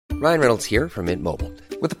Ryan Reynolds here from Mint Mobile.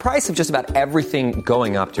 With the price of just about everything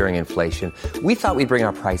going up during inflation, we thought we'd bring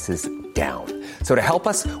our prices down. So to help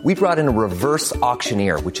us, we brought in a reverse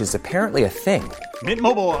auctioneer, which is apparently a thing. Mint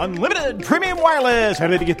Mobile Unlimited Premium Wireless. How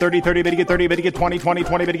to get 30, 30, bit to get 30, bit to get 20, 20,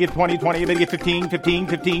 20, bit to get 20, 20, bit to get 15, 15,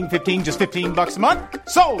 15, 15, just $15 a month?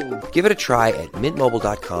 Sold! Give it a try at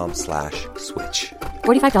mintmobile.com/switch.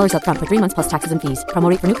 $45 up front for 3 months plus taxes and fees. Promo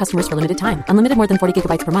rate for new customers for limited time. Unlimited more than 40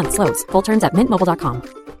 gigabytes per month. Slows full terms at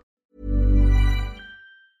mintmobile.com.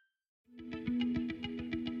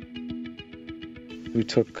 We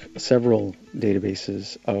took several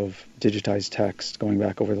databases of digitized text going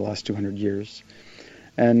back over the last 200 years,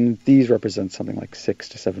 and these represent something like 6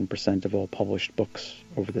 to 7% of all published books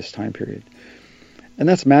over this time period. And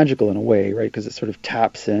that's magical in a way, right? Because it sort of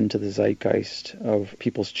taps into the zeitgeist of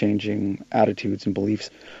people's changing attitudes and beliefs.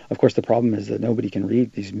 Of course, the problem is that nobody can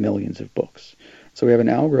read these millions of books. So we have an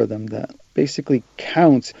algorithm that basically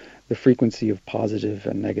counts the frequency of positive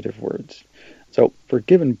and negative words. So for a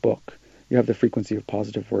given book, you have the frequency of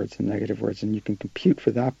positive words and negative words, and you can compute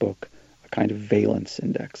for that book a kind of valence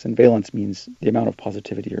index. And valence means the amount of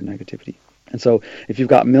positivity or negativity. And so if you've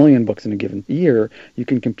got a million books in a given year, you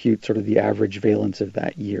can compute sort of the average valence of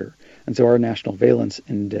that year. And so our National Valence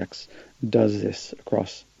Index does this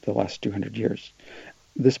across the last 200 years.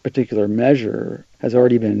 This particular measure has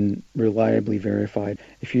already been reliably verified.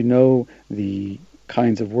 If you know the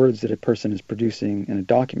kinds of words that a person is producing in a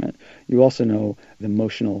document, you also know the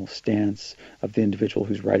emotional stance of the individual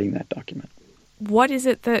who's writing that document. What is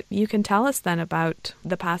it that you can tell us then about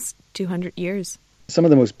the past 200 years? Some of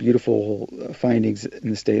the most beautiful findings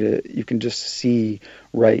in this data you can just see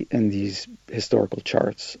right in these historical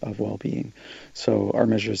charts of well-being. So our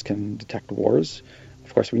measures can detect wars.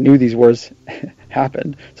 Of course, we knew these wars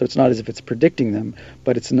happened, so it's not as if it's predicting them,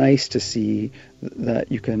 but it's nice to see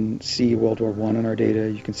that you can see World War I in our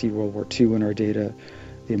data, you can see World War II in our data,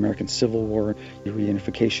 the American Civil War, the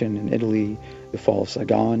reunification in Italy, the fall of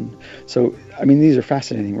Saigon. So, I mean, these are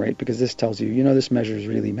fascinating, right? Because this tells you, this measure is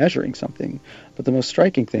really measuring something. But the most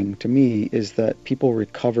striking thing to me is that people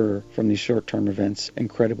recover from these short-term events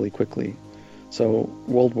incredibly quickly. So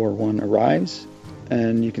World War I arrives,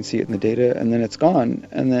 and you can see it in the data, and then it's gone,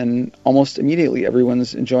 and then almost immediately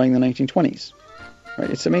everyone's enjoying the 1920s. Right?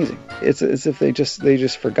 It's amazing. It's as if they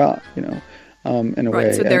just forgot, in a way.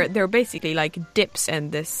 Right, so they're basically like dips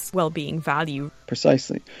in this well-being value.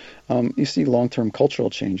 Precisely. You see long-term cultural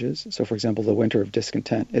changes. So, for example, the Winter of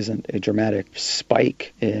Discontent isn't a dramatic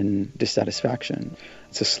spike in dissatisfaction.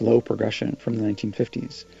 It's a slow progression from the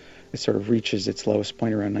 1950s. It sort of reaches its lowest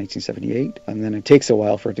point around 1978, and then it takes a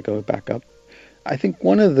while for it to go back up. I think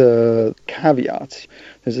one of the caveats,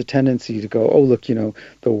 there's a tendency to go, oh, look,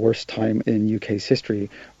 the worst time in UK's history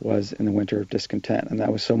was in the Winter of Discontent, and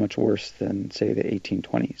that was so much worse than, say, the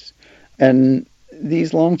 1820s. And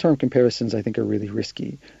these long-term comparisons, I think, are really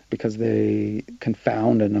risky because they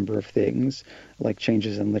confound a number of things, like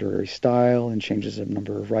changes in literary style and changes in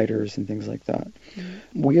number of writers and things like that.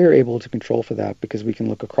 Mm-hmm. We are able to control for that because we can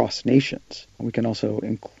look across nations. We can also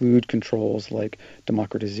include controls like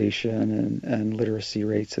democratization and literacy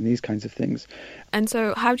rates and these kinds of things. And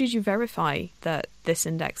so how did you verify that this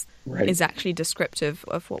index is actually descriptive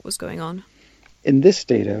of what was going on? In this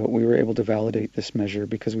data, we were able to validate this measure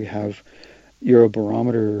because we have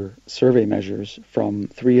Eurobarometer survey measures from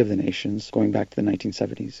 3 of the nations going back to the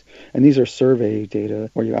 1970s. And these are survey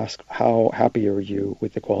data where you ask, how happy are you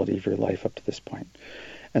with the quality of your life up to this point?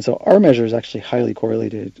 And so our measure is actually highly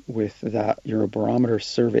correlated with that Eurobarometer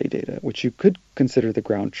survey data, which you could consider the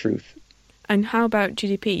ground truth. And how about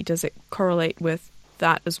GDP? Does it correlate with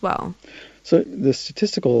that as well? So the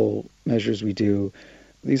statistical measures we do,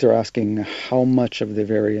 these are asking how much of the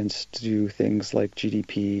variance do things like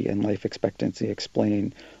GDP and life expectancy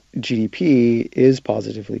explain. GDP is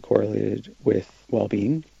positively correlated with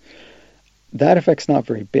well-being. That effect's not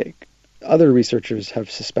very big. Other researchers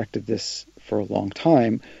have suspected this for a long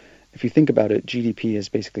time. If you think about it, GDP has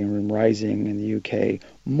basically been rising in the UK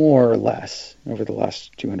more or less over the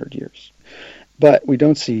last 200 years. But we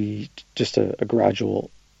don't see just a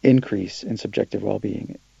gradual increase in subjective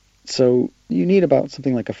well-being. So you need about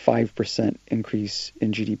something like a 5% increase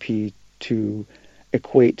in GDP to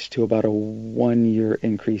equate to about a 1-year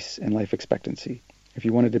increase in life expectancy. If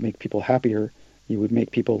you wanted to make people happier, you would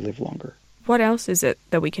make people live longer. What else is it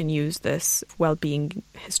that we can use this well-being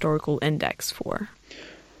historical index for?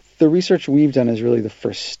 The research we've done is really the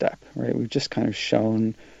first step, right? We've just kind of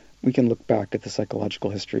shown we can look back at the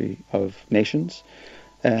psychological history of nations.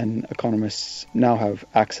 And economists now have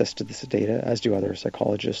access to this data, as do other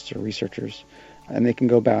psychologists or researchers. And they can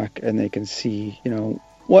go back and they can see,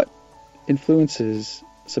 what influences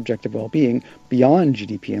subjective well-being beyond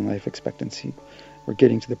GDP and life expectancy. We're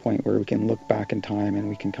getting to the point where we can look back in time and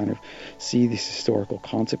we can kind of see these historical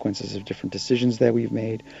consequences of different decisions that we've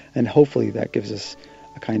made, and hopefully that gives us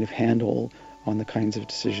a kind of handle on the kinds of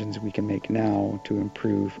decisions we can make now to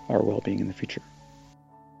improve our well-being in the future.